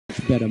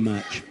better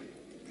match.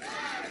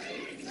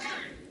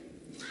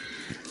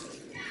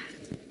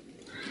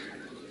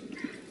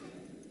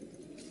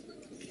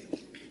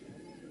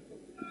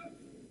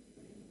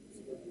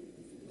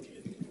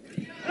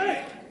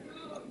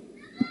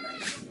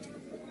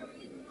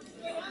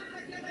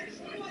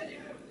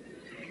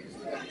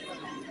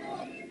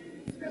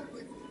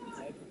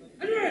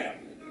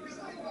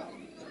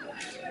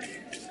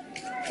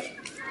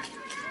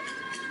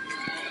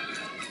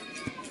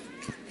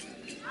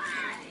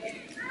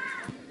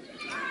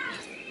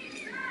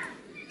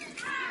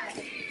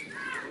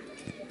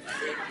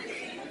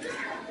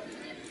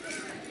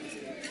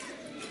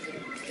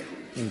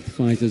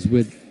 Fighters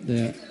with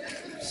their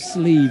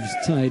sleeves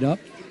tied up.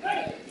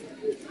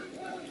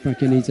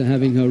 PAKENYTE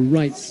having her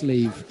right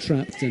sleeve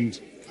trapped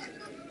and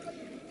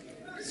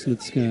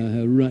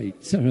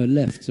SLUTSKAYA her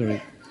left,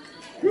 sorry.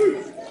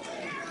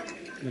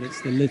 But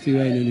it's the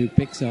Lithuanian who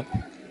picks up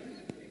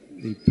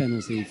the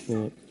penalty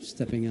for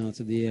stepping out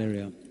of the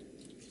area.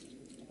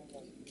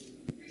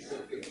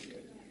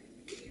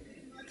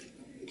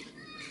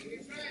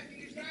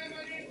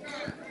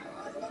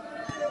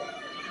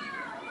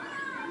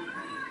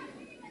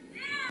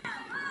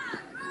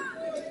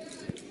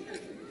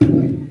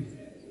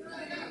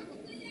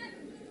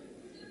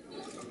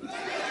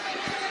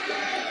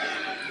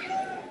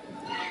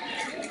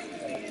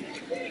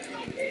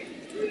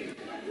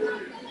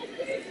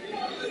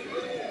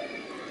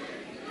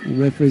 The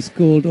referee's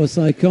called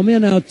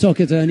o78kg. Now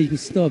Toketa, and he can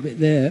stop it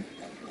there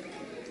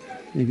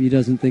if he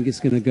doesn't think it's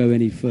going to go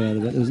any further,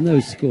 but there's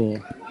no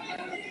score.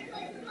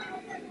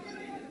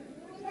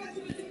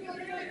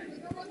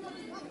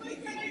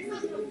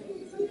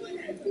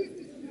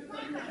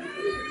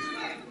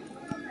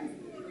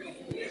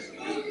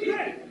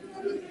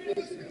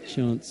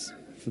 Chance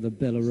for the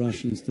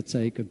Belarusians to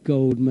take a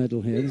gold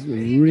medal here. This would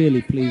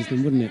really please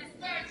them, wouldn't it?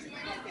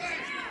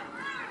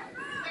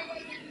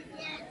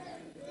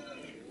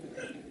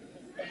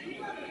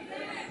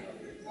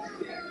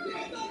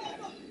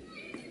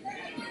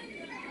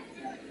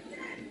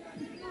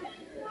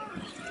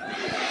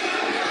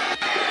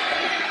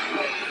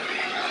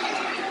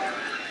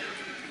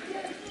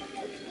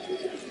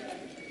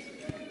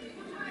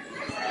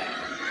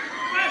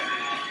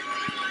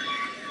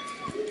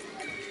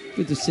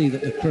 Good to see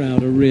that the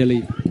crowd are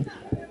really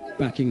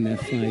backing their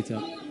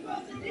fighter.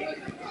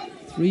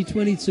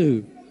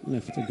 3:22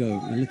 left to go.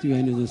 The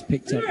Lithuanian has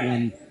picked up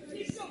one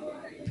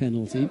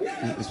penalty.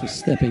 That was for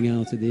stepping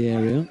out of the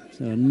area.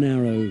 So a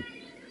narrow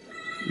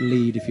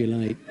lead, if you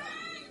like,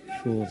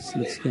 for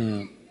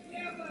SLUTSKAYA.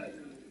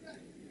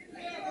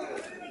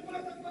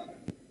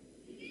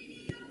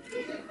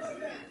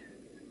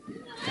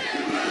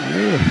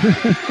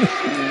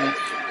 Oh.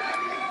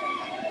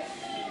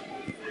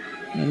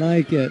 I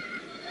like it.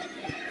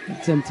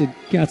 Attempted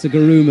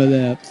Kataguruma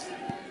there.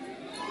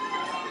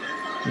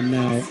 And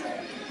now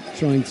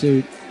trying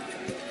to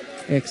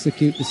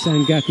execute the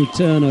Sangaku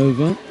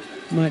turnover.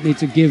 Might need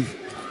to give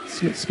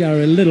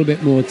SLUTSKAYA a little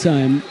bit more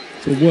time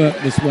to work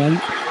this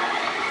one.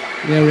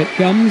 There it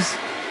comes.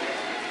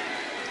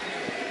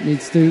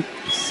 Needs to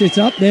sit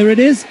up. There it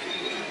is.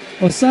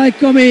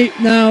 o78kg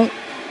now.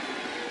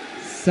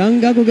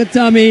 Sangaku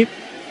Gatami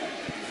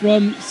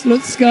from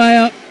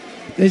SLUTSKAYA.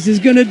 This is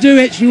going to do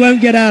it. She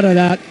won't get out of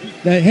that.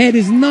 The head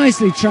is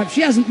nicely trapped.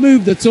 She hasn't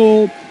moved at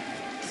all.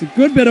 It's a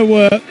good bit of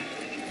work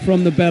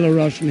from the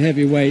Belarusian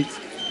heavyweight,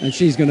 and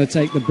she's going to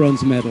take the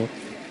bronze medal.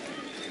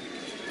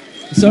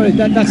 Sorry,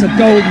 that's a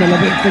gold medal.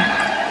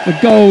 The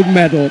gold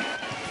medal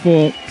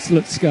for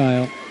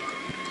SLUTSKAYA.